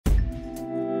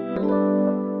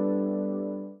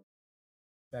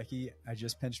Becky, I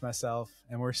just pinched myself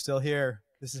and we're still here.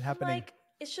 This is happening. Like,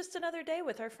 it's just another day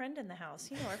with our friend in the house.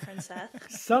 You know our friend Seth.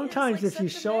 Sometimes if you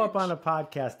show up on a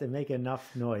podcast and make enough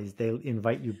noise, they'll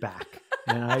invite you back.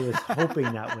 And I was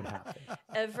hoping that would happen.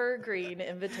 Evergreen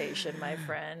invitation, my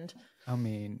friend. I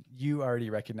mean, you already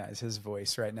recognize his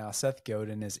voice right now. Seth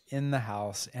Godin is in the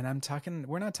house, and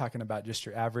we're not talking about just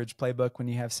your average playbook when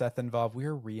you have Seth involved.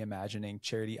 We're reimagining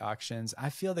charity auctions.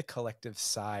 I feel the collective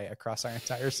sigh across our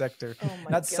entire sector. Oh my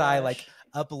Not gosh. sigh, like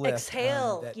uplift.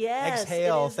 Exhale. Yes.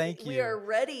 Exhale. Thank you. We are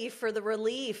ready for the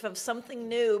relief of something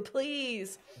new,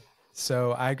 please.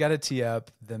 So I got to tee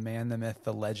up the man, the myth,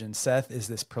 the legend. Seth is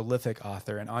this prolific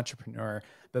author, an entrepreneur,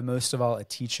 but most of all, a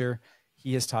teacher.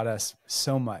 He has taught us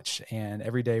so much, and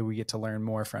every day we get to learn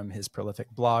more from his prolific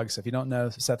blog. So if you don't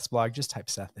know Seth's blog, just type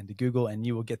Seth into Google and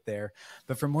you will get there.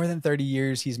 But for more than 30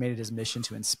 years, he's made it his mission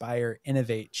to inspire,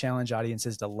 innovate, challenge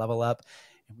audiences to level up.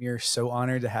 And we are so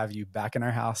honored to have you back in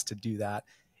our house to do that.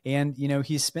 And, you know,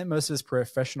 he's spent most of his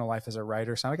professional life as a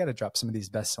writer. So I got to drop some of these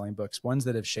best-selling books, ones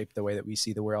that have shaped the way that we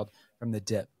see the world, from The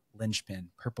Dip, Lynchpin,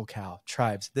 Purple Cow,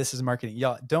 Tribes, This is Marketing.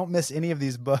 Y'all don't miss any of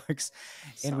these books.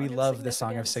 And we love the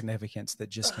Song of Significance that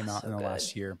just came out in the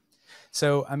last year.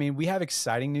 So, I mean, we have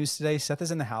exciting news today. Seth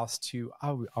is in the house to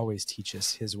always teach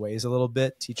us his ways a little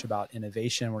bit, teach about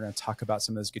innovation. We're going to talk about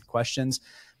some of those good questions.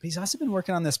 But he's also been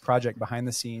working on this project behind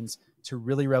the scenes to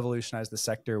really revolutionize the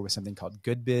sector with something called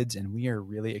GOODBIDS. And we are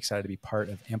really excited to be part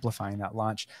of amplifying that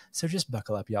launch. So just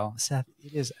buckle up, y'all. Seth,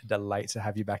 it is a delight to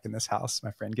have you back in this house,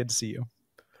 my friend. Good to see you.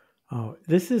 Oh,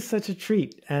 this is such a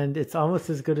treat, and it's almost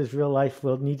as good as real life.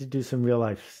 We'll need to do some real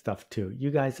life stuff too.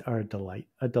 You guys are a delight,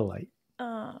 a delight.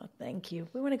 Oh, thank you.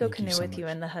 We want to go canoe with you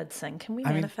in the Hudson. Can we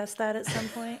manifest that at some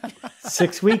point?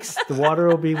 6 weeks, the water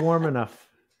will be warm enough.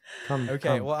 Come.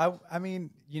 Well, I mean,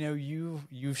 you know,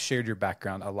 you've shared your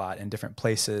background a lot in different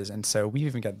places, and so we've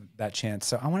even got that chance.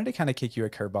 So I wanted to kind of kick you a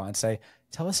curveball and say,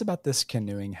 tell us about this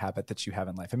canoeing habit that you have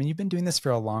in life. I mean, you've been doing this for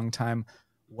a long time.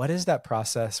 What is that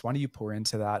process? Why do you pour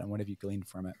into that? And what have you gleaned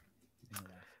from it?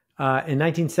 In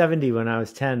 1970, when I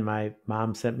was 10, my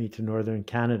mom sent me to Northern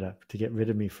Canada to get rid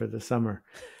of me for the summer.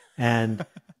 And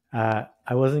I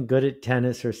wasn't good at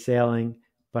tennis or sailing,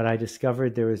 but I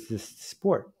discovered there was this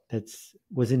sport that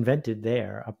was invented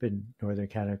there up in Northern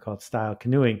Canada called style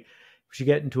canoeing, which you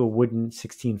get into a wooden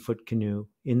 16-foot canoe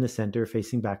in the center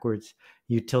facing backwards.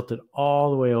 You tilt it all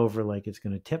the way over like it's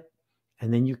going to tip.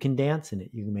 And then you can dance in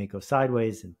it. You can make it go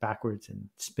sideways and backwards and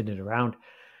spin it around.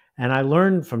 And I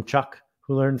learned from Chuck,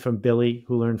 who learned from Billy,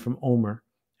 who learned from Omer.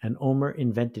 And Omer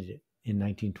invented it in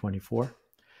 1924.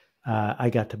 I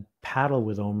got to paddle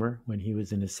with Omer when he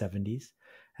was in his 70s.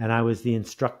 And I was the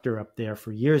instructor up there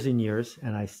for years and years.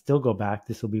 And I still go back.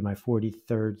 This will be my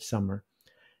 43rd summer.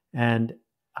 And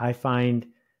I find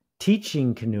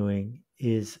teaching canoeing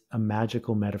is a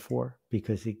magical metaphor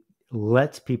because it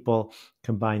lets people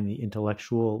combine the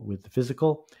intellectual with the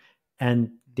physical and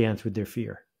dance with their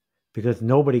fear, because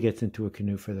nobody gets into a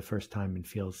canoe for the first time and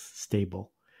feels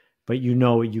stable, but you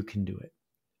know you can do it.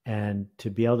 And to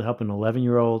be able to help an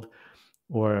 11-year-old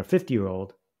or a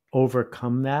 50-year-old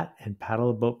overcome that and paddle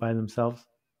a boat by themselves.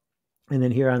 And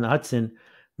then here on the Hudson,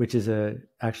 which is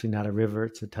actually not a river,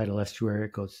 it's a tidal estuary.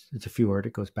 It's a fjord.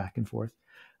 It goes back and forth.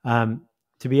 To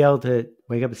be able to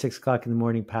wake up at 6 o'clock in the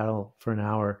morning, paddle for an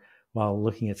hour while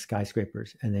looking at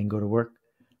skyscrapers and then go to work.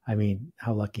 I mean,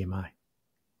 how lucky am I?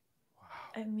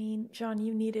 I mean, John,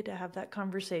 you needed to have that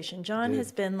conversation. John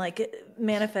has been like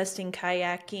manifesting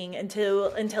kayaking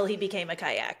until he became a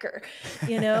kayaker,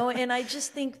 you know? And I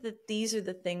just think that these are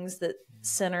the things that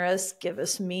center us, give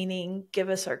us meaning, give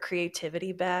us our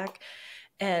creativity back.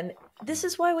 And this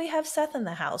is why we have Seth in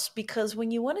the house, because when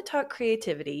you want to talk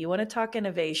creativity, you want to talk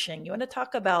innovation, you want to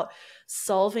talk about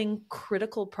solving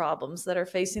critical problems that are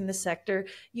facing the sector,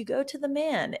 you go to the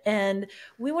man. And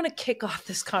we want to kick off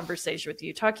this conversation with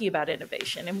you talking about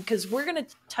innovation. And because we're going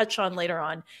to touch on later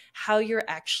on how you're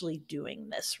actually doing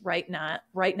this right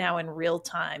now in real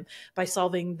time by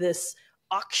solving this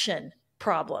auction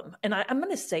problem. And I'm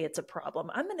going to say it's a problem.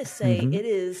 I'm going to say it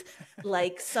is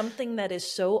like something that is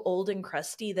so old and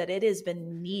crusty that it has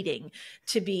been needing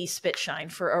to be spit shine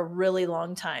for a really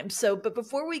long time. So, but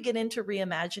before we get into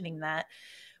reimagining that,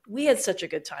 we had such a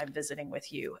good time visiting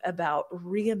with you about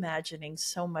reimagining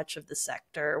so much of the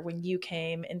sector. When you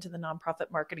came into the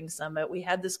Nonprofit Marketing Summit, we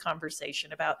had this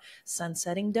conversation about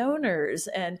sunsetting donors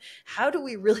and how do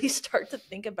we really start to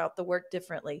think about the work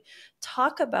differently.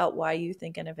 Talk about why you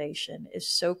think innovation is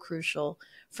so crucial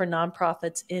for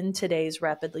nonprofits in today's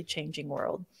rapidly changing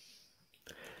world.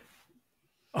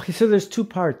 Okay, so there's two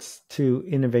parts to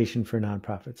innovation for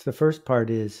nonprofits. The first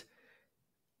part is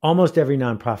almost every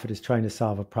nonprofit is trying to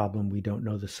solve a problem we don't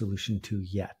know the solution to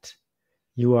yet.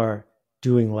 You are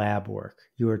doing lab work.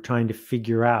 You are trying to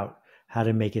figure out how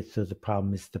to make it so the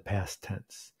problem is the past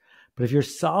tense. But if you're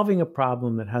solving a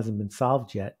problem that hasn't been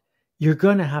solved yet, you're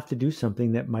going to have to do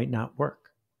something that might not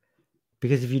work.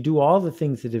 Because if you do all the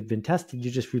things that have been tested,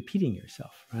 you're just repeating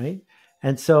yourself, right?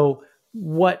 And so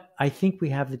what I think we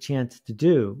have the chance to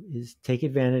do is take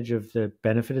advantage of the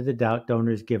benefit of the doubt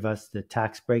donors give us, the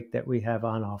tax break that we have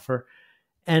on offer,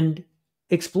 and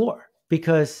explore.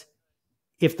 Because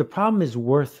if the problem is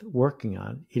worth working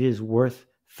on, it is worth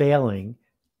failing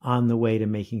on the way to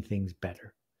making things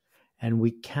better. And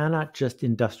we cannot just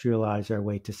industrialize our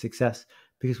way to success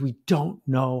because we don't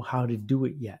know how to do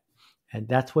it yet. And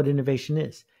that's what innovation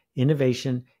is.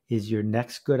 Innovation is your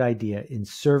next good idea in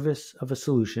service of a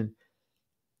solution,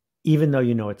 even though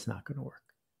you know it's not going to work.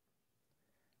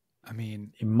 I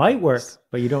mean, it might work,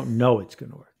 but you don't know it's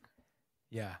going to work.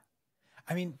 Yeah.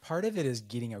 I mean, part of it is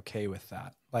getting okay with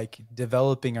that, like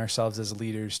developing ourselves as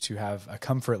leaders to have a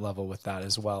comfort level with that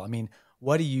as well. I mean,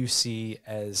 what do you see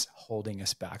as holding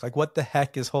us back? Like, what the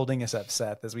heck is holding us up,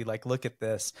 Seth, as we like look at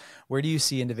this? Where do you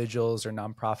see individuals or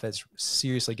nonprofits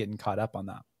seriously getting caught up on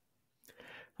that?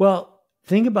 Well,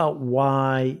 think about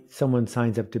why someone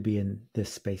signs up to be in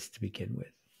this space to begin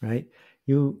with, right?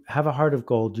 You have a heart of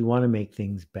gold. You want to make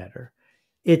things better.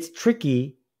 It's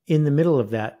tricky in the middle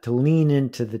of that to lean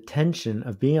into the tension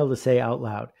of being able to say out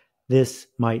loud, this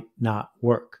might not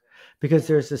work because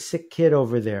there's a sick kid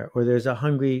over there, or there's a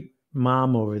hungry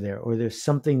mom over there, or there's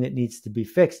something that needs to be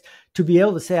fixed. To be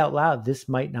able to say out loud, this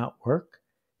might not work,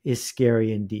 is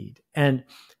scary indeed. And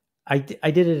I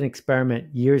did an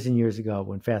experiment years and years ago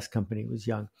when Fast Company was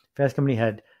young. Fast Company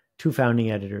had two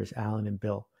founding editors, Alan and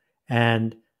Bill.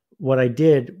 And what I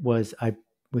did was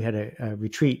we had a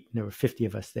retreat, and there were 50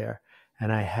 of us there.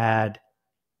 And I had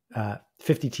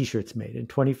 50 t-shirts made, and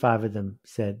 25 of them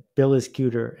said Bill is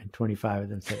cuter, and 25 of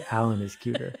them said Alan is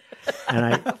cuter. And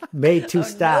I made two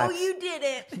stacks. No, you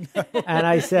didn't. And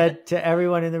I said to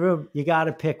everyone in the room, you got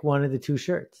to pick one of the two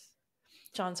shirts.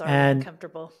 John's already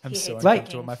uncomfortable. I'm so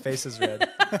uncomfortable. My face is red.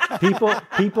 People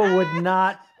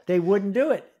wouldn't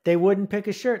do it. They wouldn't pick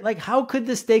a shirt. Like, how could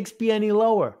the stakes be any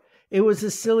lower? It was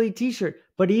a silly t-shirt.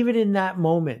 But even in that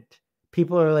moment,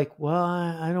 people are like, well,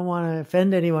 I don't want to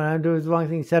offend anyone. I'm doing the wrong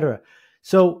thing, etc.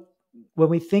 So when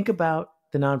we think about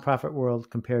the nonprofit world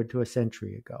compared to a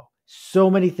century ago, so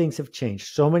many things have changed.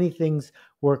 So many things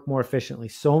work more efficiently.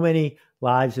 So many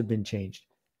lives have been changed.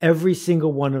 Every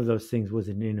single one of those things was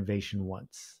an innovation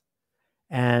once.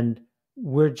 And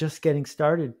we're just getting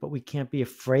started, but we can't be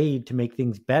afraid to make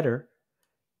things better.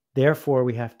 Therefore,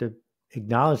 we have to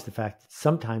acknowledge the fact that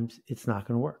sometimes it's not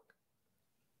going to work.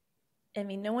 I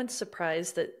mean, no one's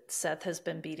surprised that Seth has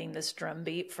been beating this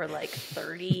drumbeat for like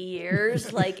 30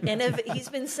 years. Like, he's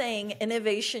been saying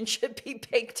innovation should be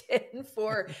baked in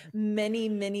for many,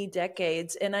 many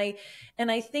decades. And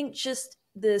I think just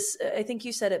this, I think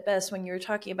you said it best when you were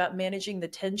talking about managing the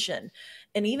tension,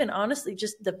 and even honestly,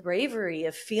 just the bravery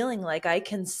of feeling like I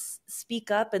can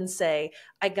speak up and say,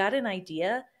 I got an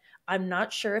idea. I'm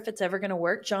not sure if it's ever going to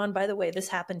work. John, by the way, this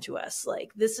happened to us.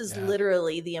 Like, this is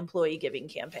literally the employee giving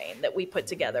campaign that we put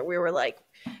together. We were like,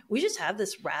 we just have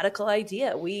this radical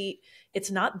idea.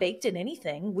 It's not baked in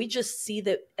anything. We just see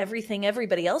that everything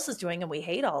everybody else is doing, and we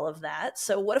hate all of that.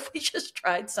 So what if we just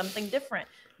tried something different?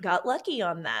 Got lucky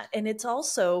on that. And it's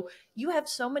also, you have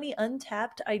so many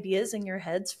untapped ideas in your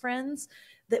heads, friends,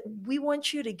 that we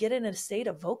want you to get in a state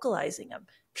of vocalizing them,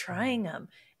 trying them.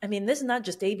 I mean, this is not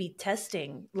just A/B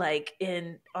testing, like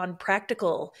on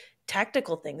practical,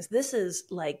 tactical things. This is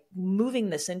like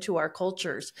moving this into our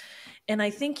cultures. And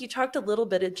I think you talked a little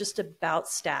bit just about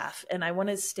staff, and I want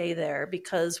to stay there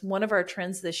because one of our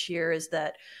trends this year is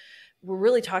that we're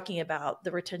really talking about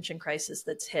the retention crisis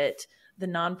that's hit the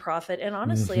nonprofit. And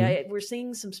honestly, we're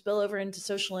seeing some spillover into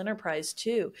social enterprise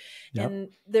too. Yep. And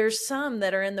there's some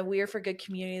that are in the We Are for Good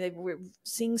community that we're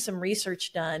seeing some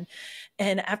research done.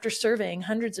 And after surveying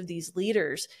hundreds of these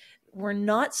leaders, we're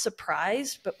not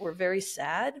surprised, but we're very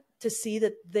sad to see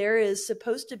that there is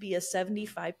supposed to be a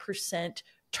 75%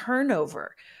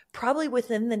 turnover probably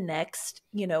within the next,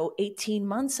 18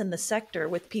 months in the sector,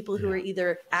 with people who are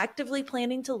either actively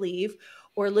planning to leave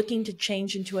or looking to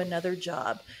change into another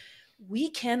job.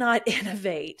 We cannot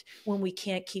innovate when we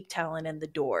can't keep talent in the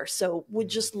door. So would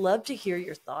just love to hear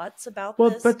your thoughts about this.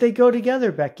 Well, but they go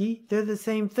together, Becky. They're the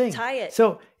same thing. Tie it.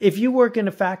 So if you work in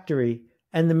a factory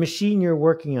and the machine you're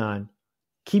working on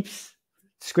keeps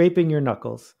scraping your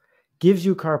knuckles, gives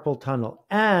you carpal tunnel,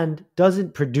 and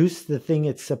doesn't produce the thing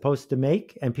it's supposed to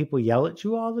make, and people yell at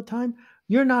you all the time,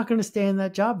 you're not going to stay in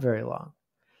that job very long.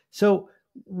 So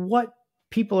what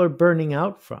people are burning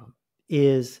out from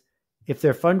is, if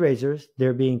they're fundraisers,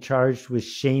 they're being charged with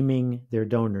shaming their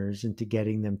donors into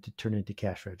getting them to turn into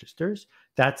cash registers.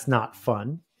 That's not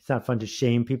fun. It's not fun to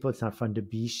shame people. It's not fun to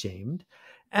be shamed.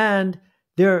 And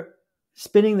they're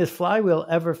spinning this flywheel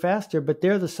ever faster, but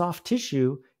they're the soft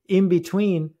tissue in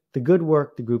between the good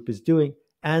work the group is doing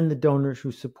and the donors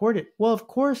who support it. Well, of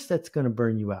course, that's going to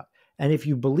burn you out. And if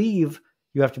you believe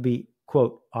you have to be,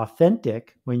 quote,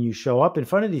 authentic when you show up in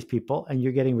front of these people and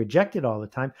you're getting rejected all the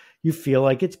time, you feel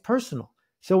like it's personal.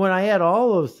 So when I add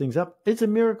all those things up, it's a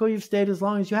miracle you've stayed as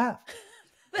long as you have.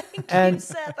 Thank you,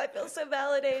 Seth. I feel so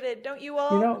validated. Don't you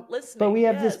all? Listening. But we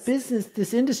have this business,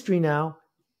 this industry now,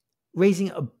 raising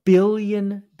 $1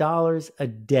 billion a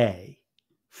day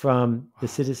from the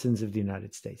citizens of the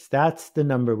United States. That's the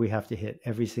number we have to hit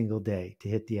every single day to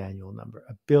hit the annual number,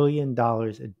 $1 billion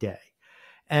a day.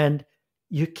 And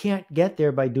you can't get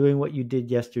there by doing what you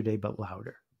did yesterday, but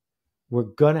louder. We're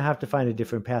going to have to find a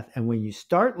different path. And when you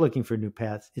start looking for new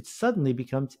paths, it suddenly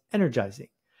becomes energizing,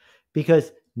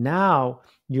 because now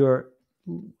you're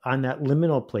on that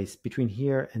liminal place between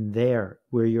here and there,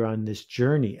 where you're on this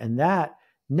journey. And that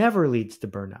never leads to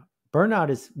burnout. Burnout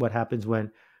is what happens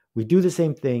when we do the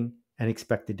same thing and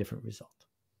expect a different result.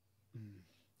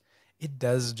 It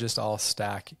does just all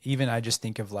stack. Even I just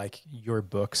think of like your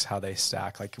books, how they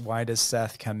stack. Like, why does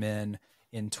Seth come in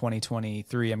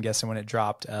 2023, I'm guessing when it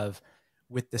dropped,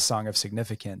 with the Song of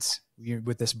Significance,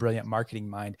 with this brilliant marketing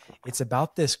mind? It's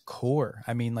about this core.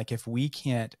 I mean, like, if we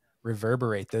can't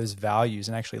reverberate those values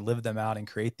and actually live them out and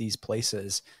create these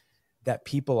places that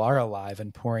people are alive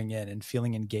and pouring in and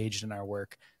feeling engaged in our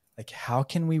work, like, how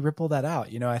can we ripple that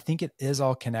out? You know, I think it is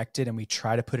all connected, and we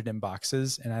try to put it in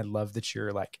boxes. And I love that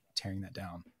you're like tearing that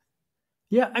down.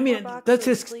 Yeah. I mean, let's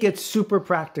just get super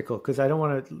practical, because I don't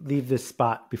want to leave this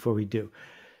spot before we do.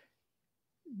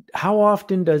 How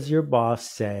often does your boss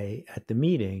say at the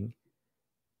meeting,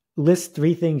 list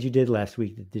 3 things you did last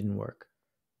week that didn't work?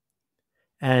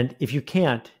 And if you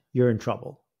can't, you're in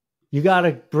trouble. You got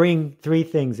to bring 3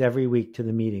 things every week to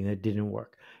the meeting that didn't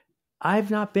work.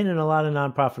 I've not been in a lot of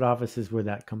nonprofit offices where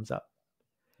that comes up.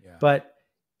 Yeah. But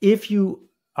if you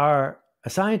are a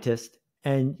scientist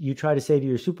and you try to say to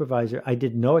your supervisor, I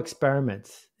did no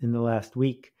experiments in the last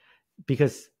week,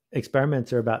 because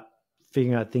experiments are about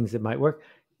figuring out things that might work,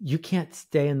 you can't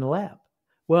stay in the lab.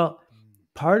 Well,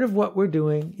 part of what we're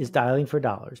doing is dialing for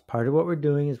dollars. Part of what we're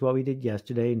doing is what we did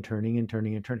yesterday, and turning and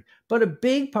turning and turning. But a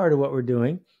big part of what we're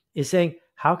doing is saying,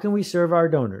 how can we serve our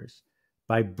donors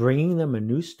by bringing them a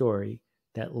new story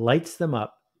that lights them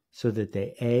up so that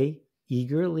they, A,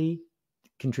 eagerly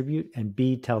contribute, and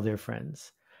B, tell their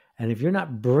friends. And if you're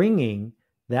not bringing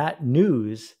that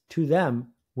news to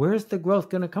them, where's the growth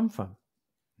going to come from?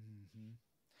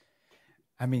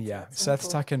 I mean, yeah, Seth's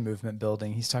talking movement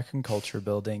building. He's talking culture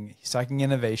building. He's talking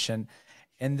innovation.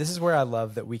 And this is where I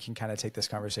love that we can kind of take this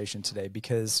conversation today,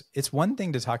 because it's one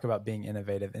thing to talk about being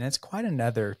innovative, and it's quite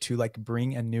another to like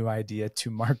bring a new idea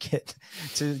to market,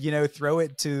 to, you know, throw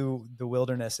it to the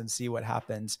wilderness and see what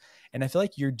happens. And I feel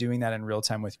like you're doing that in real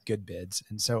time with GOODBIDS.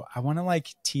 And so I want to like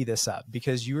tee this up,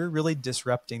 because you are really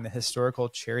disrupting the historical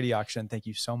charity auction. Thank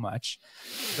you so much.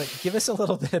 But give us a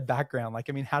little bit of background. Like,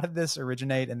 I mean, how did this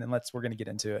originate? And then we're going to get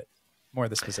into it, more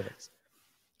of the specifics.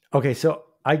 Okay. So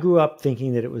I grew up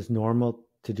thinking that it was normal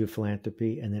to do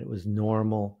philanthropy, and that it was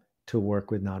normal to work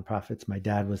with nonprofits. My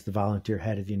dad was the volunteer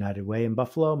head of the United Way in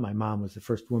Buffalo. My mom was the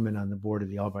first woman on the board of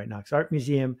the Albright Knox Art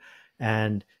Museum,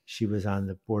 and she was on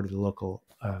the board of the local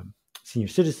senior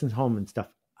citizens home and stuff.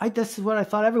 This is what I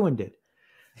thought everyone did.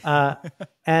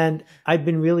 And I've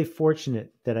been really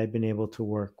fortunate that I've been able to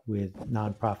work with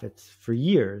nonprofits for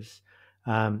years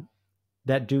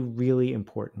that do really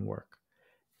important work.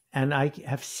 And I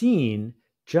have seen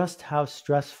just how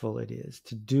stressful it is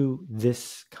to do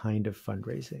this kind of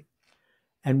fundraising.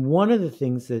 And one of the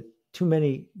things that too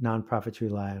many nonprofits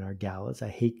rely on are galas. I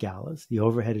hate galas. The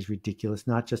overhead is ridiculous,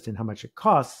 not just in how much it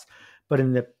costs, but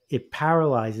in that it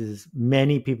paralyzes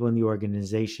many people in the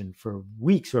organization for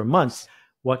weeks or months.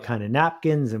 What kind of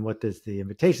napkins and what does the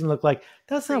invitation look like?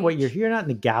 That's not what you're here, not in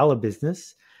the gala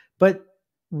business. But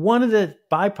one of the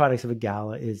byproducts of a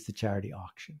gala is the charity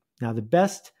auction. Now, the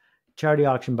best charity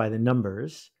auction by the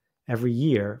numbers every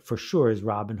year for sure is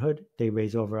Robin Hood. They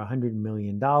raise over $100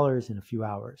 million in a few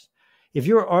hours. If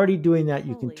you're already doing that,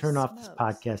 you can turn off this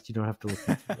podcast. You don't have to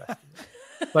listen to the rest of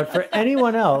it. But for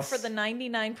anyone else, for the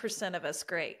 99% of us,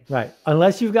 great. Right.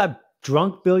 Unless you've got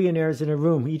drunk billionaires in a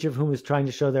room, each of whom is trying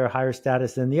to show they're a higher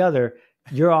status than the other,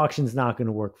 your auction's not going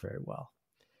to work very well.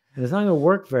 And it's not going to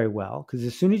work very well because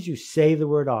as soon as you say the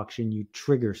word auction, you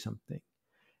trigger something.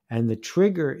 And the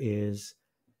trigger is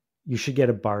you should get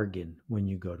a bargain when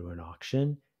you go to an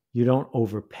auction. You don't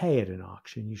overpay at an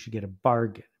auction. You should get a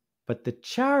bargain. But the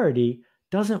charity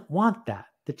doesn't want that.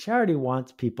 The charity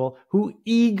wants people who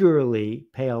eagerly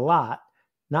pay a lot,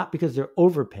 not because they're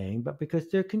overpaying, but because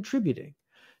they're contributing.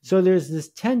 So there's this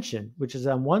tension, which is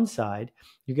on one side,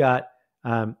 you got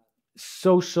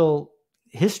social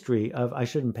history of I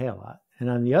shouldn't pay a lot. And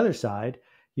on the other side,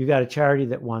 you got a charity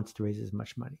that wants to raise as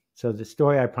much money. So the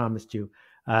story I promised you,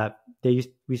 we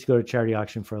used to go to charity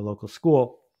auction for a local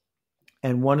school.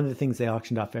 And one of the things they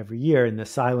auctioned off every year in the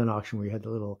silent auction where you had the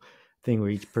little thing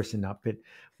where each person outbid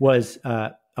was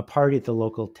a party at the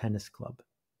local tennis club.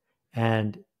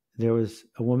 And there was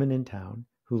a woman in town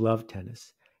who loved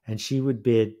tennis, and she would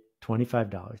bid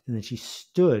 $25. And then she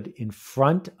stood in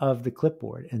front of the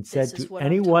clipboard and said to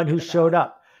anyone who showed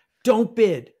up, don't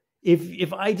bid.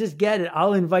 If I just get it,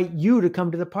 I'll invite you to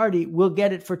come to the party. We'll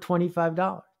get it for $25.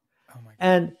 Oh my God.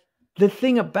 And the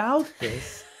thing about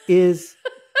this is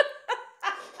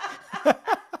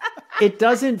it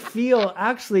doesn't feel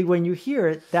actually when you hear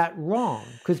it that wrong,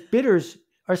 because bidders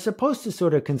are supposed to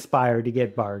sort of conspire to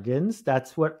get bargains.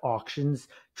 That's what auctions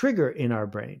trigger in our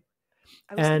brain.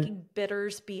 I was thinking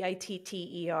bitters,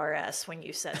 bitters, when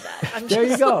you said that. There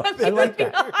you go. I like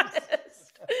that.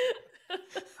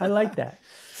 I like that.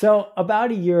 So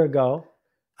about a year ago,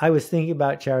 I was thinking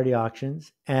about charity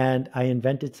auctions, and I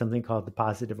invented something called the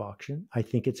positive auction. I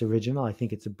think it's original. I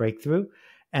think it's a breakthrough.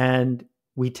 And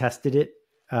we tested it,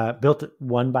 built it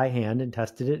one by hand and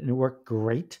tested it, and it worked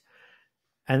great.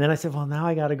 And then I said, well, now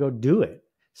I got to go do it.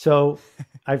 So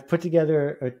I've put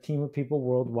together a team of people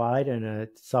worldwide and a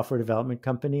software development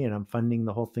company, and I'm funding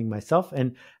the whole thing myself.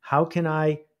 And how can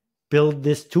I build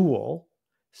this tool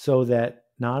so that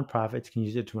nonprofits can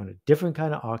use it to run a different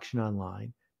kind of auction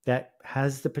online that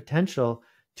has the potential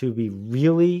to be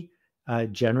really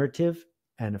generative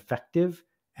and effective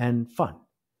and fun?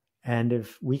 And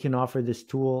if we can offer this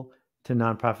tool to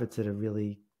nonprofits at a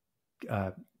really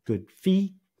good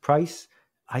fee price,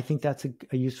 I think that's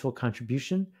a useful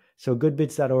contribution. So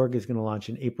goodbids.org is going to launch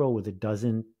in April with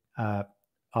 12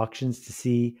 auctions to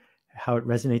see how it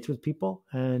resonates with people.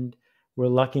 And we're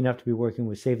lucky enough to be working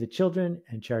with Save the Children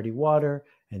and Charity Water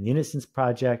and the Innocence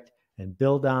Project and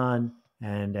Build On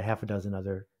and a half a dozen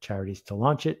other charities to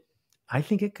launch it. I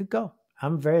think it could go.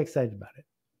 I'm very excited about it.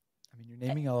 I mean, you're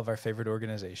naming all of our favorite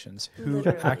organizations who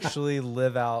actually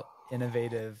live out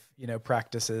innovative,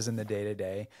 practices in the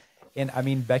day-to-day. And I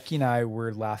mean, Becky and I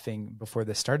were laughing before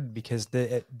this started because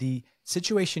the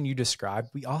situation you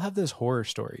described, we all have those horror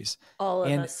stories. All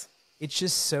of us. It's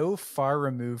just so far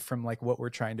removed from like what we're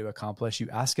trying to accomplish. You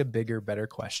ask a bigger, better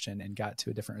question and got to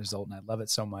a different result. And I love it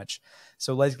so much.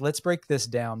 So let's break this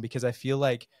down, because I feel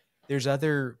like there's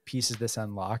other pieces this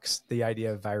unlocks, the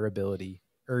idea of virability,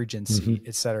 urgency,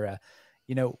 et cetera.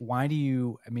 Why do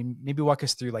you, maybe walk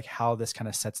us through like how this kind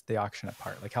of sets the auction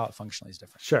apart, like how it functionally is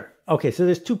different. Sure. Okay. So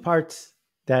there's two parts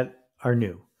that are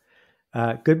new.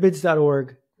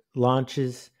 Goodbids.org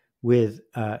launches with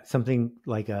something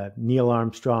like a Neil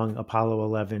Armstrong Apollo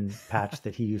 11 patch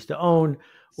that he used to own,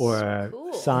 or a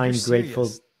signed Grateful.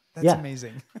 That's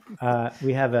amazing.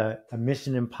 We have a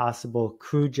Mission Impossible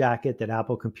crew jacket that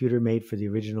Apple Computer made for the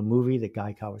original movie that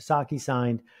Guy Kawasaki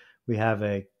signed. We have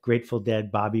a Grateful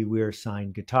Dead Bobby Weir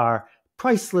signed guitar,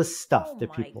 priceless stuff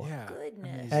that people. Yeah,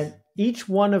 goodness. And each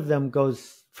one of them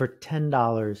goes for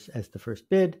 $10 as the first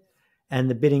bid, and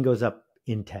the bidding goes up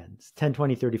in tens, 10,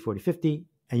 20, 30, 40, 50,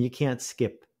 and you can't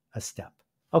skip a step.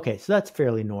 Okay, so that's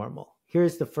fairly normal.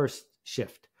 Here's the first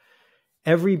shift.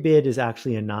 Every bid is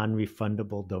actually a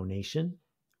non-refundable donation,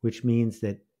 which means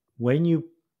that when you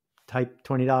type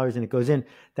 $20 and it goes in,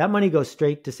 that money goes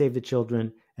straight to Save the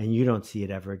Children, and you don't see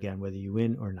it ever again, whether you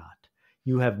win or not.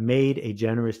 You have made a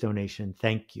generous donation.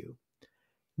 Thank you.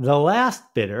 The last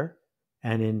bidder,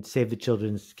 and in Save the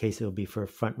Children's case, it'll be for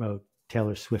front row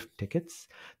Taylor Swift tickets.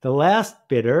 The last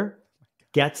bidder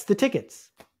gets the tickets.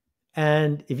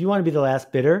 And if you want to be the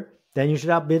last bidder, then you should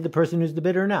outbid the person who's the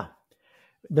bidder now.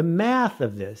 The math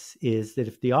of this is that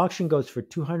if the auction goes for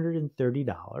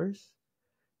 $230,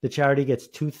 the charity gets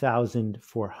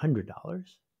 $2,400.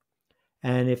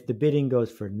 And if the bidding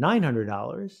goes for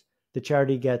 $900, the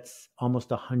charity gets almost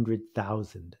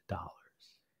 $100,000.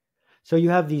 So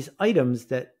you have these items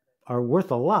that are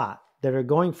worth a lot that are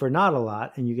going for not a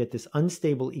lot, and you get this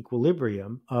unstable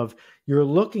equilibrium of you're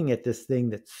looking at this thing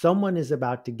that someone is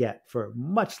about to get for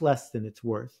much less than it's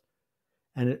worth,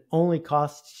 and it only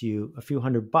costs you a few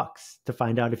 $100 to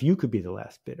find out if you could be the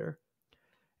last bidder.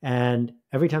 And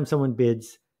every time someone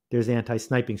bids, there's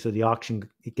anti-sniping, so the auction,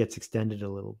 it gets extended a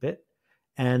little bit.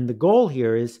 And the goal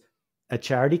here is a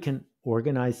charity can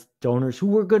organized donors who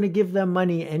were going to give them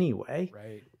money anyway.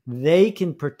 Right. They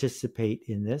can participate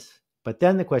in this. But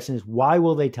then the question is, why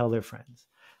will they tell their friends?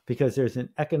 Because there's an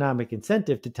economic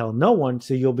incentive to tell no one,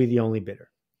 so you'll be the only bidder.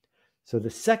 So the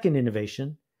second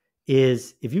innovation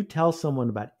is if you tell someone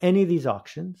about any of these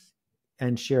auctions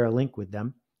and share a link with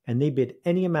them, and they bid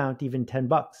any amount, even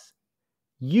 $10,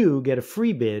 you get a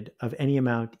free bid of any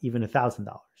amount, even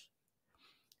 $1,000.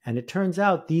 And it turns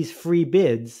out these free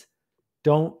bids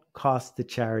don't cost the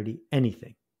charity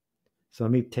anything. So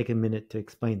let me take a minute to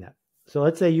explain that. So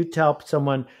let's say you tell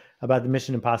someone about the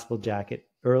Mission Impossible jacket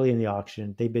early in the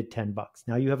auction, they bid $10.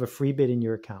 Now you have a free bid in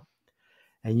your account,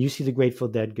 and you see the Grateful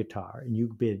Dead guitar, and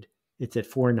you bid, it's at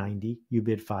 $490, you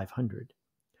bid $500.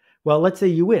 Well, let's say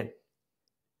you win.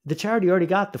 The charity already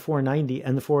got the $490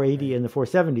 and the $480 and the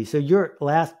 $470, so your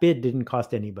last bid didn't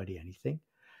cost anybody anything.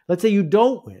 Let's say you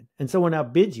don't win, and someone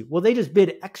outbids you. Well, they just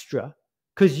bid extra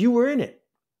because you were in it.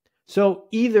 So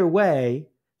either way,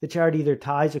 the charity either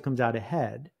ties or comes out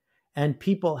ahead. And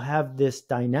people have this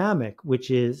dynamic,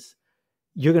 which is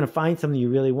you're going to find something you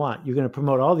really want. You're going to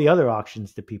promote all the other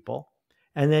auctions to people.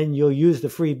 And then you'll use the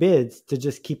free bids to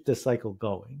just keep the cycle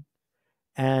going.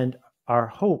 And our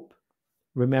hope,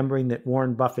 remembering that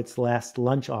Warren Buffett's last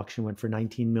lunch auction went for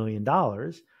 $19 million,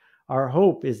 our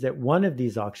hope is that one of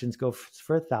these auctions goes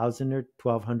for $1,000 or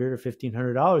 $1,200 or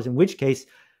 $1,500, in which case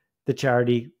the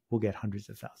charity will get hundreds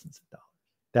of thousands of dollars.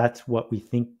 That's what we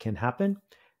think can happen.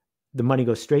 The money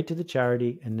goes straight to the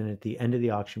charity, and then at the end of the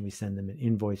auction, we send them an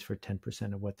invoice for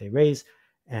 10% of what they raise.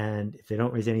 And if they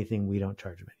don't raise anything, we don't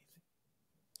charge them anything.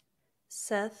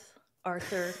 Seth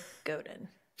Arthur Godin.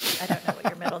 I don't know what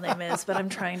your middle name is, but I'm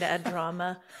trying to add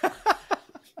drama.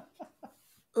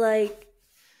 Like,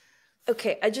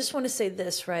 okay, I just want to say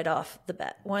this right off the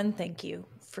bat. One, thank you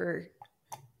for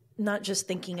not just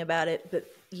thinking about it, but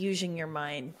using your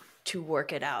mind to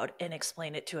work it out and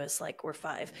explain it to us like we're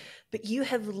five. But you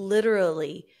have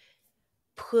literally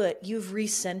you've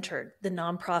recentered the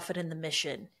nonprofit and the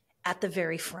mission at the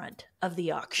very front of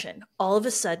the auction. All of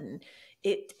a sudden,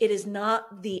 it is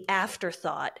not the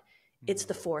afterthought, it's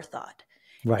the forethought.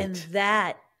 Right. And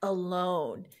that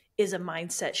alone is a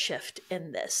mindset shift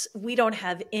in this. We don't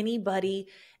have anybody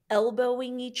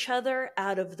elbowing each other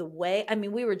out of the way. I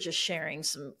mean, we were just sharing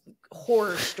some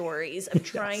horror stories of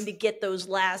trying to get those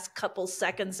last couple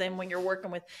seconds in when you're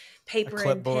working with paper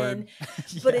and pen.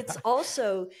 But it's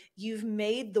also, you've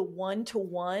made the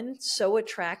one-to-one so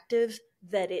attractive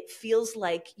that it feels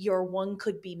like your one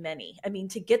could be many. I mean,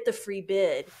 to get the free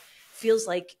bid feels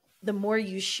like the more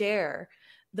you share,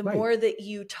 the more that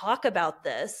you talk about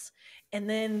this, and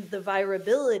then the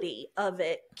virability of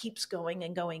it keeps going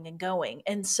and going and going.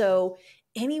 And so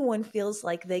anyone feels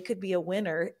like they could be a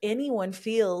winner. Anyone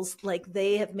feels like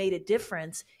they have made a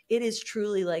difference. It is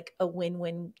truly like a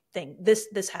win-win thing.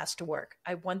 This has to work.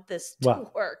 I want this to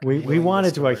work. We want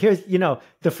it to work. Here's,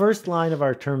 the first line of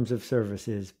our terms of service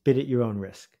is bid at your own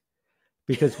risk.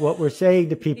 Because what we're saying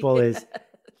to people is,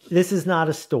 this is not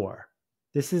a store.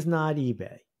 This is not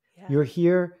eBay. Yeah. You're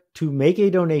here to make a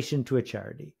donation to a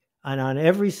charity. And on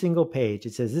every single page,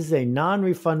 it says, this is a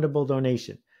non-refundable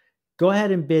donation. Go ahead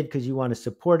and bid because you want to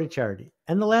support a charity.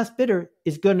 And the last bidder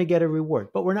is going to get a reward.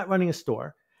 But we're not running a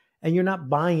store. And you're not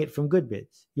buying it from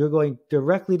GOODBIDS. You're going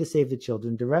directly to Save the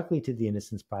Children, directly to the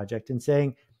Innocence Project and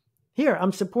saying, here,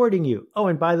 I'm supporting you. Oh,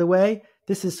 and by the way,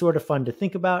 this is sort of fun to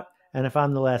think about. And if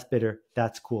I'm the last bidder,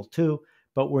 that's cool too.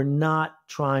 But we're not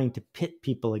trying to pit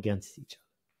people against each other.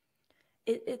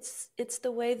 It's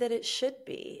the way that it should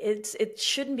be. It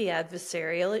shouldn't be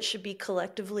adversarial. It should be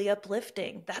collectively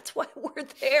uplifting. That's why we're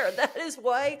there. That is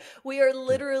why we are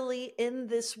literally in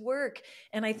this work.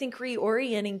 And I think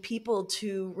reorienting people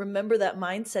to remember that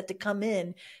mindset to come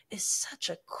in is such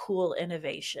a cool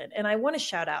innovation. And I want to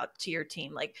shout out to your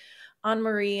team, like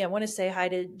Anne-Marie. I want to say hi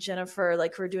to Jennifer,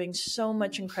 like, who are doing so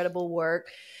much incredible work.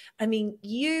 I mean,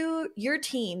 your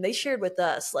team, they shared with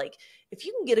us, like, if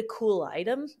you can get a cool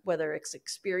item, whether it's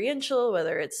experiential,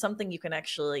 whether it's something you can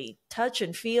actually touch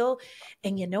and feel,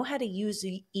 and you know how to use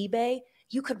eBay,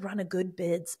 you could run a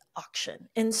GOODBIDS auction.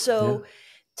 And so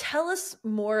tell us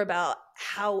more about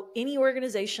how any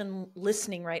organization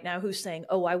listening right now who's saying,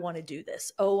 oh, I want to do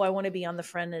this. Oh, I want to be on the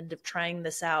front end of trying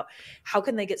this out. How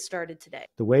can they get started today?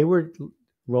 The way we're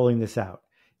rolling this out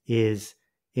is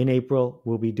in April,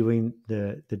 we'll be doing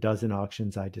the dozen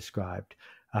auctions I described.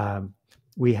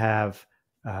 We have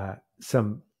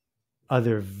some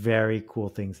other very cool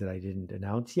things that I didn't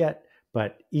announce yet,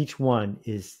 but each one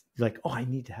is like, oh, I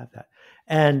need to have that.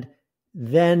 And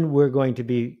then we're going to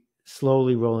be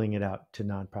slowly rolling it out to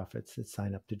nonprofits that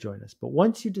sign up to join us. But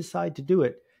once you decide to do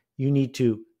it, you need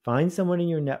to find someone in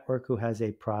your network who has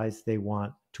a prize they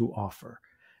want to offer.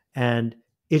 And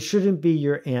it shouldn't be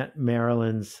your Aunt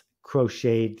Marilyn's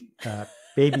crocheted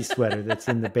baby sweater that's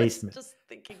in the basement. Just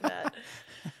thinking that.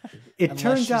 It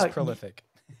turns out prolific.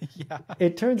 Yeah.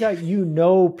 It turns out you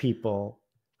know people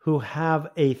who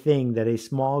have a thing that a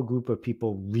small group of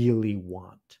people really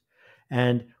want.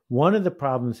 And one of the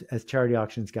problems as charity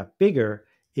auctions got bigger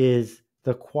is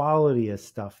the quality of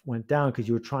stuff went down because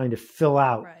you were trying to fill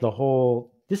out the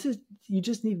whole, you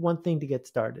just need one thing to get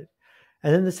started.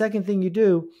 And then the second thing you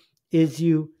do is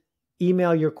you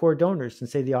email your core donors and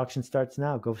say the auction starts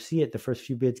now. Go see it. The first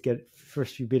few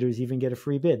bidders even get a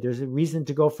free bid. There's a reason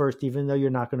to go first, even though you're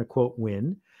not going to quote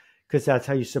win, because that's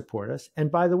how you support us.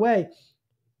 And by the way,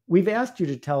 we've asked you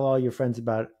to tell all your friends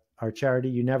about our charity.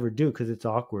 You never do because it's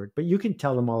awkward, but you can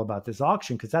tell them all about this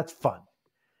auction because that's fun.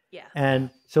 Yeah. And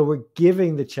so we're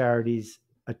giving the charities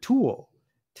a tool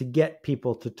to get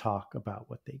people to talk about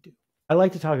what they do. I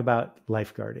like to talk about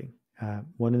lifeguarding.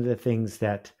 One of the things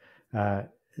that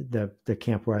the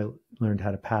camp where I learned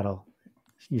how to paddle,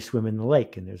 you swim in the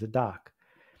lake and there's a dock.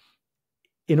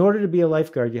 In order to be a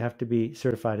lifeguard, you have to be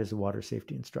certified as a water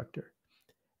safety instructor.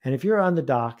 And if you're on the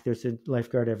dock, there's a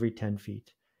lifeguard every 10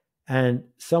 feet. And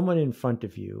someone in front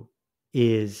of you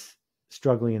is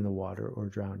struggling in the water or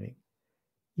drowning.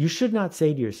 You should not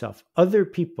say to yourself, other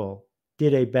people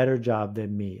did a better job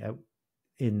than me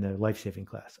in the life-saving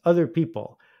class. Other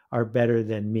people are better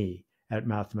than me at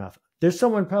mouth-to-mouth. There's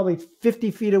someone probably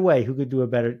 50 feet away who could do a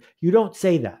better. You don't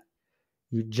say that.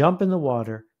 You jump in the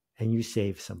water and you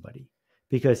save somebody.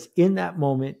 Because in that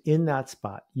moment, in that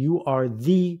spot, you are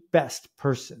the best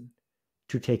person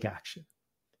to take action.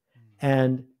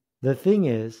 And the thing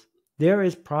is, there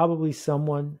is probably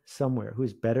someone somewhere who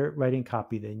is better at writing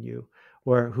copy than you,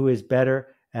 or who is better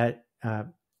at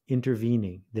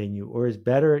intervening than you, or is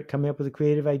better at coming up with a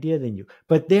creative idea than you.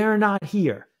 But they're not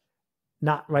here,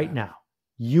 not right now.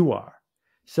 You are.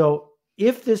 So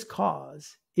if this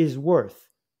cause is worth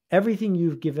everything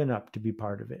you've given up to be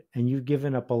part of it, and you've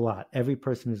given up a lot, every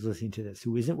person who's listening to this,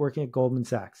 who isn't working at Goldman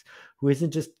Sachs, who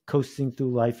isn't just coasting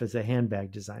through life as a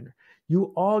handbag designer,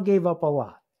 you all gave up a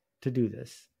lot to do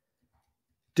this.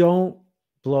 Don't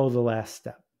blow the last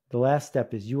step. The last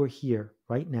step is you are here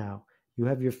right now. You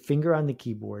have your finger on the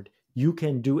keyboard. You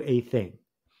can do a thing.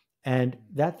 And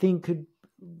that thing could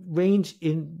range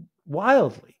in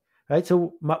wildly, right?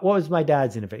 So what was my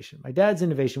dad's innovation? My dad's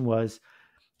innovation was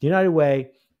the United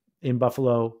Way in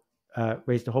Buffalo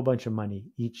raised a whole bunch of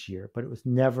money each year, but it was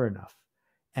never enough.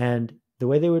 And the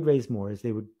way they would raise more is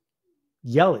they would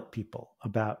yell at people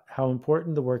about how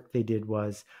important the work they did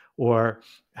was, or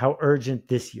how urgent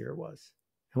this year was.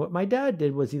 And what my dad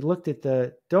did was he looked at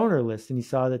the donor list and he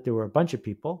saw that there were a bunch of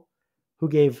people who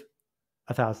gave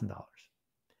 $1,000.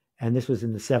 And this was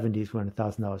in the 70s when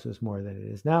 $1,000 was more than it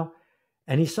is now.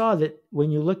 And he saw that when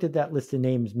you looked at that list of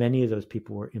names, many of those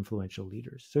people were influential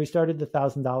leaders. So he started the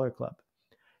 $1,000 club.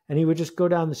 And he would just go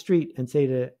down the street and say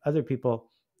to other people,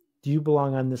 do you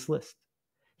belong on this list?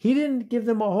 He didn't give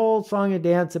them a whole song and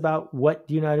dance about what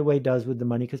the United Way does with the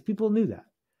money, because people knew that.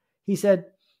 He said,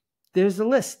 there's a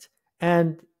list,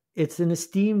 and it's an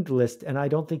esteemed list, and I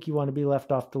don't think you want to be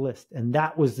left off the list. And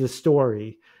that was the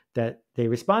story that they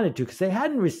responded to, because they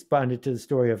hadn't responded to the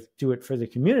story of do it for the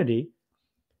community.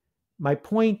 My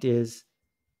point is,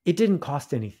 it didn't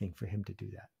cost anything for him to do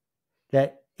that.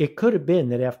 That it could have been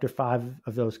that after 5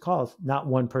 of those calls, not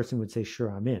one person would say, sure,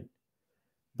 I'm in.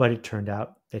 But it turned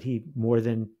out that he more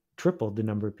than tripled the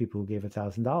number of people who gave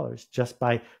 $1,000 just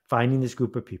by finding this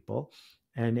group of people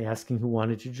and asking who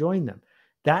wanted to join them.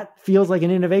 That feels like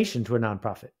an innovation to a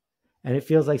nonprofit. And it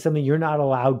feels like something you're not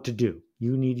allowed to do.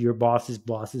 You need your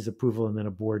boss's approval and then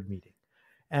a board meeting.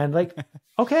 And like,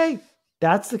 okay,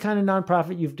 that's the kind of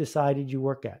nonprofit you've decided you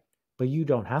work at, but you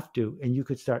don't have to. And you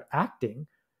could start acting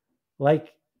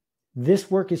like this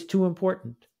work is too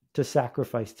important to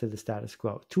sacrifice to the status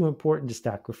quo, too important to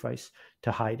sacrifice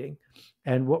to hiding.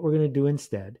 And what we're going to do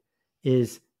instead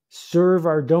is serve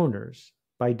our donors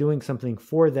by doing something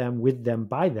for them, with them,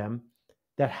 by them,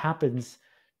 that happens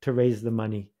to raise the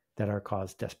money that our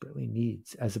cause desperately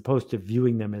needs, as opposed to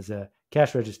viewing them as a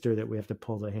cash register that we have to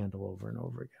pull the handle over and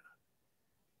over again.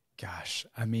 Gosh,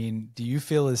 I mean, do you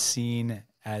feel as seen,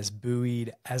 as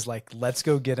buoyed, as like, let's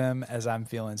go get him, as I'm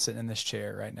feeling sitting in this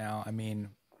chair right now? I mean,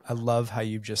 I love how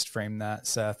you just framed that,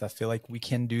 Seth. I feel like we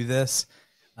can do this.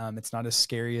 It's not as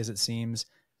scary as it seems.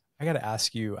 I got to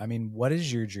ask you, I mean, what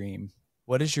is your dream?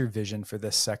 What is your vision for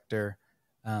this sector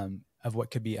of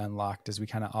what could be unlocked as we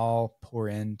kind of all pour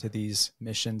into these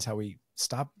missions, how we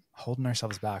stop holding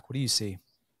ourselves back? What do you see?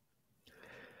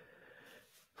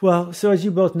 Well, so as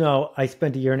you both know, I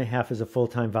spent 1.5 years as a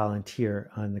full-time volunteer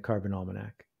on the Carbon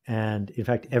Almanac. And in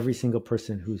fact, every single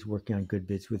person who's working on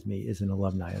GOODBIDS with me is an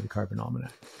alumni of the Carbon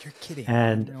Almanac. You're kidding.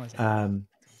 And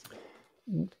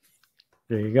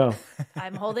there you go.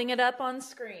 I'm holding it up on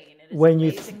screen. It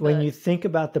is when you think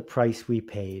about the price we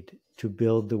paid to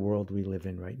build the world we live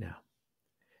in right now,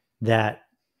 that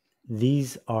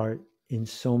these are in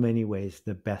so many ways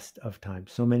the best of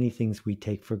times. So many things we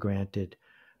take for granted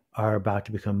are about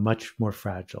to become much more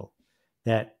fragile,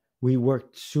 that we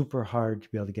worked super hard to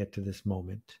be able to get to this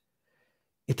moment.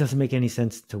 It doesn't make any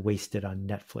sense to waste it on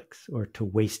Netflix or to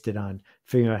waste it on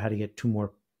figuring out how to get 2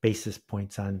 more basis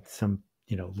points on some,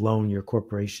 loan your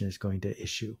corporation is going to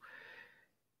issue.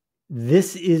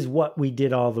 This is what we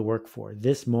did all the work for,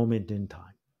 this moment in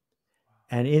time.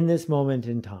 And in this moment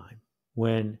in time,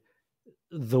 when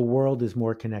the world is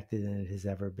more connected than it has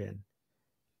ever been,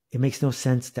 it makes no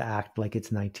sense to act like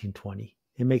it's 1920.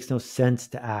 It makes no sense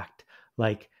to act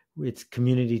like it's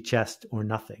community chest or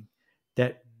nothing.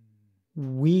 That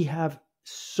we have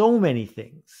so many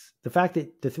things. The fact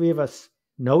that the 3 of us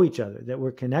know each other, that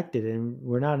we're connected and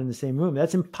we're not in the same room,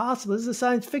 that's impossible. This is a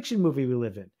science fiction movie we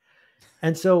live in.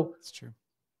 And so it's true.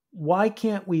 Why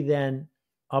can't we then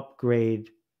upgrade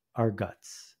our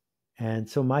guts? And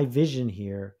so my vision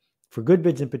here for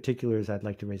GOODBIDS in particular is I'd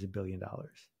like to raise $1 billion.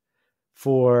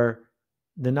 For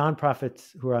the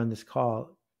nonprofits who are on this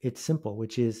call, it's simple,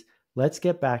 which is let's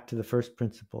get back to the first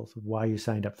principles of why you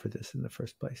signed up for this in the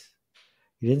first place.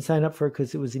 You didn't sign up for it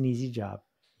because it was an easy job.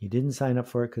 You didn't sign up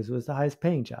for it because it was the highest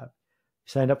paying job. You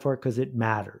signed up for it because it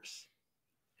matters.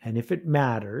 And if it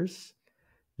matters,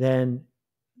 then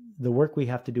the work we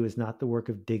have to do is not the work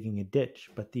of digging a ditch,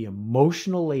 but the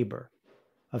emotional labor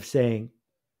of saying,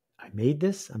 I made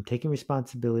this, I'm taking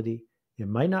responsibility. It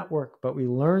might not work, but we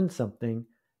learned something.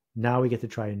 Now we get to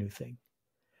try a new thing.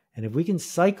 And if we can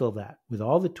cycle that with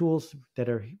all the tools that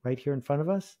are right here in front of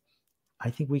us,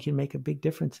 I think we can make a big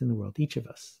difference in the world, each of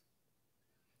us.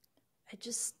 I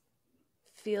just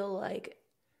feel like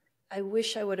I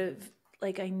wish I would have,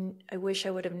 I wish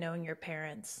I would have known your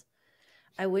parents.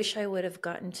 I wish I would have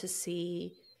gotten to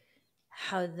see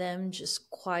how them just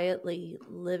quietly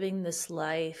living this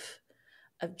life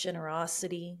of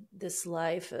generosity, this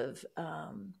life of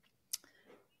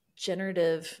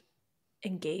generative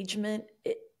engagement,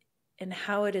 and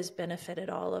how it has benefited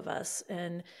all of us.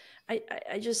 And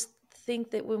I just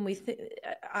think that when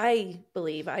I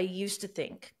believe, I used to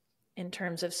think in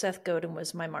terms of Seth Godin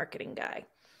was my marketing guy.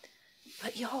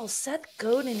 But y'all, Seth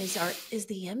Godin is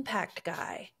the impact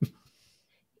guy.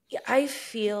 I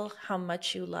feel how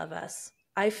much you love us.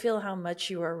 I feel how much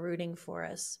you are rooting for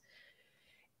us.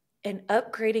 And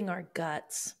upgrading our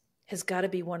guts has got to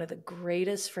be one of the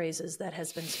greatest phrases that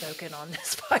has been spoken on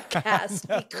this podcast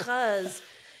because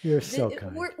you're so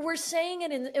kind. We're saying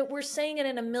it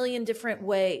in a million different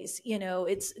ways.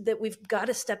 It's that we've got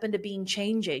to step into being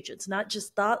change agents, not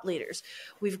just thought leaders.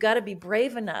 We've got to be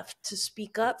brave enough to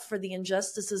speak up for the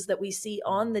injustices that we see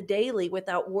on the daily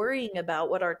without worrying about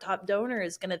what our top donor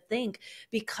is going to think,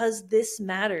 because this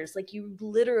matters. Like, you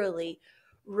literally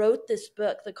wrote this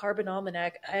book, The Carbon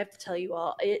Almanac. I have to tell you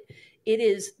all, it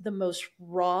is the most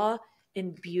raw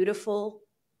and beautiful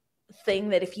thing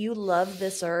that if you love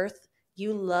this earth,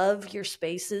 you love your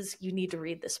spaces, you need to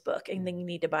read this book, and then you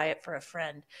need to buy it for a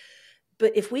friend.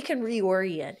 But if we can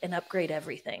reorient and upgrade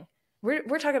everything,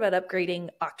 we're talking about upgrading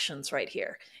auctions right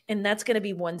here. And that's going to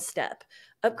be one step.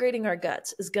 Upgrading our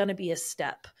guts is going to be a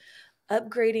step.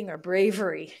 Upgrading our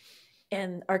bravery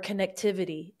and our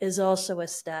connectivity is also a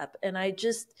step. And I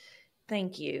just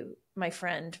thank you, my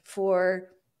friend, for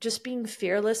just being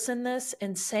fearless in this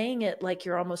and saying it like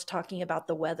you're almost talking about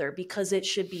the weather, because it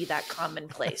should be that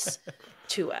commonplace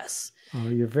to us. Oh,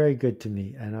 you're very good to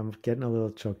me, and I'm getting a little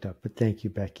choked up, but thank you,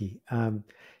 Becky. I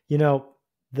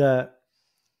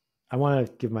want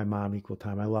to give my mom equal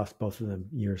time. I lost both of them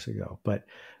years ago, but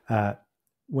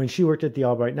when she worked at the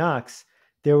Albright Knox,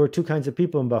 there were 2 kinds of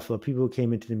people in Buffalo: people who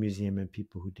came into the museum and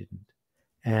people who didn't.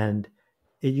 And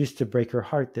it used to break her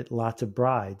heart that lots of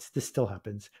brides, this still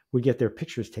happens, would get their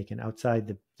pictures taken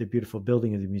outside the beautiful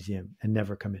building of the museum and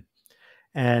never come in.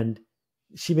 And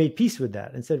she made peace with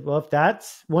that and said, well, if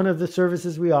that's one of the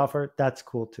services we offer, that's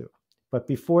cool too. But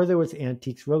before there was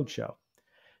Antiques Roadshow,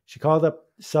 she called up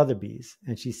Sotheby's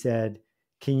and she said,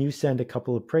 can you send a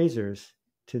couple of appraisers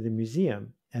to the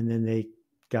museum? And then they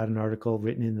got an article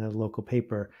written in the local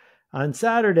paper. On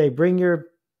Saturday, bring your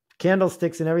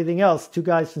candlesticks and everything else. 2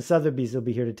 guys from Sotheby's will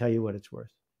be here to tell you what it's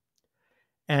worth.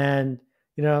 And,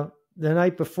 the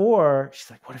night before,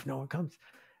 she's like, what if no one comes?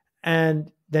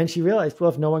 And then she realized, well,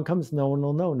 if no one comes, no one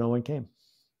will know no one came.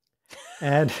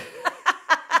 And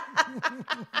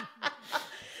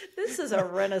This is a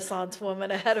Renaissance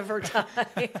woman ahead of her time.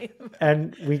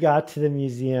 And we got to the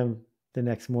museum the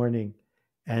next morning,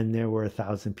 and there were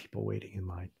 1,000 people waiting in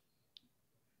line.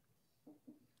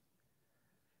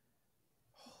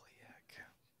 Holy heck.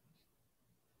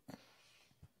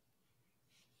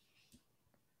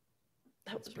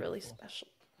 That was really special.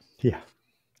 Yeah.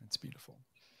 That's beautiful.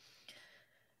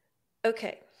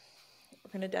 Okay.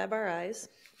 We're going to dab our eyes.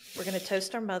 We're going to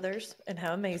toast our mothers and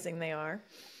how amazing they are.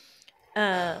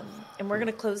 And we're going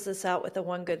to close this out with a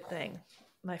one good thing,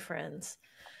 my friends.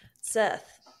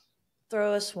 Seth,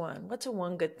 throw us one. What's a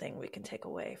one good thing we can take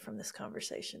away from this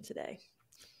conversation today?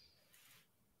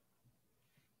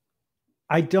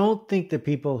 I don't think the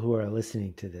people who are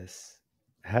listening to this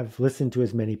have listened to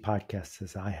as many podcasts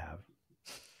as I have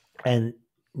and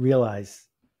realize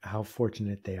how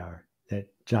fortunate they are that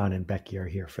John and Becky are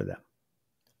here for them.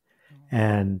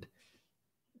 And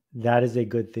that is a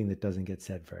good thing that doesn't get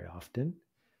said very often.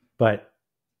 But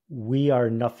we are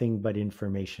nothing but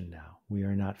information now. We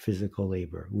are not physical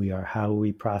labor. We are how are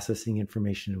we processing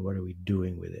information and what are we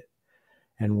doing with it?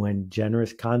 And when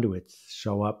generous conduits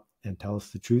show up and tell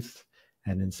us the truth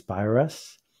and inspire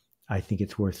us, I think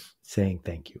it's worth saying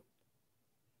thank you.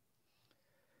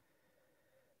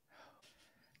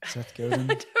 Seth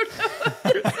Godin. I don't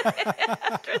know what to say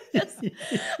after this. I'm trying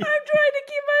to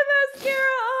keep my mascara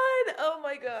on. Oh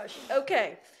my gosh.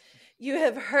 Okay. You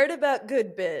have heard about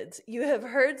GOODBIDS. You have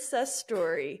heard Seth's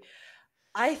story.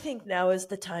 I think now is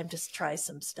the time to try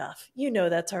some stuff. You know,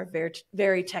 that's our very,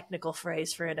 very technical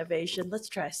phrase for innovation. Let's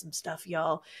try some stuff,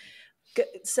 y'all.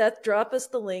 Seth, drop us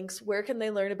the links. Where can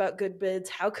they learn about GOODBIDS?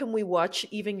 How can we watch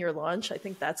even your launch? I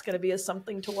think that's going to be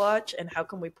something to watch. And how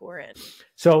can we pour in?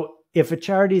 So if a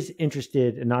charity is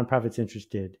interested, a nonprofit's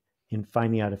interested in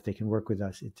finding out if they can work with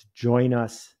us, it's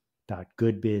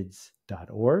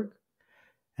joinus.goodbids.org.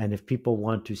 And if people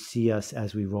want to see us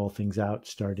as we roll things out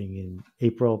starting in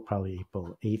April, probably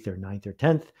April 8th or 9th or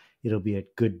 10th, it'll be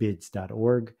at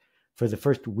goodbids.org. For the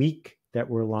first week that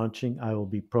we're launching, I will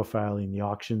be profiling the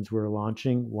auctions we're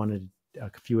launching, a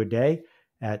few a day,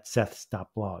 at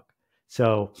Seth's.blog.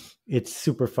 So it's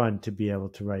super fun to be able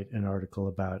to write an article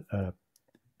about,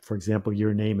 for example,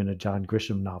 your name in a John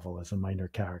Grisham novel as a minor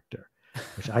character,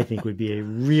 which I think would be a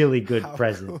really good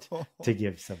present to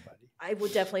give somebody. I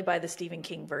would definitely buy the Stephen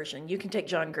King version. You can take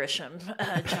John Grisham,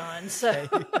 John. So.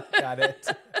 Okay, got it.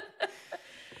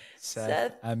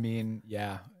 Seth, I mean,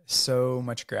 yeah, so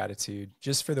much gratitude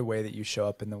just for the way that you show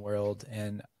up in the world.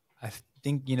 And I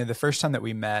think, the first time that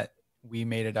we met, we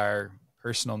made it our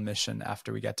personal mission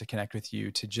after we got to connect with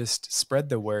you to just spread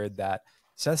the word that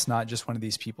Seth's not just one of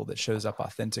these people that shows up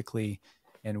authentically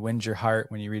and wins your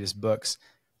heart when you read his books.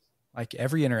 Like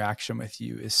every interaction with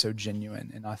you is so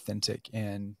genuine and authentic.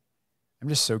 And I'm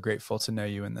just so grateful to know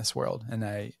you in this world. And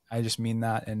I just mean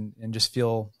that and just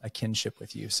feel a kinship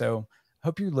with you. So I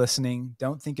hope you're listening.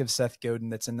 Don't think of Seth Godin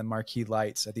that's in the marquee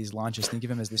lights at these launches. Think of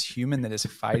him as this human that is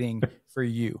fighting for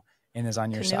you and is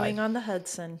on your side. Canoeing on the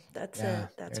Hudson. That's it.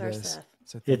 That's our Seth.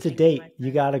 So it's a date.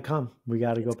 You got to come. We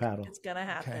got to go paddle. It's going to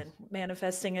happen. Okay.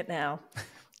 Manifesting it now.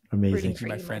 Amazing. Thank you,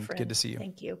 my friend. Good to see you.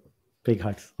 Thank you. Big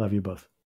hugs. Love you both.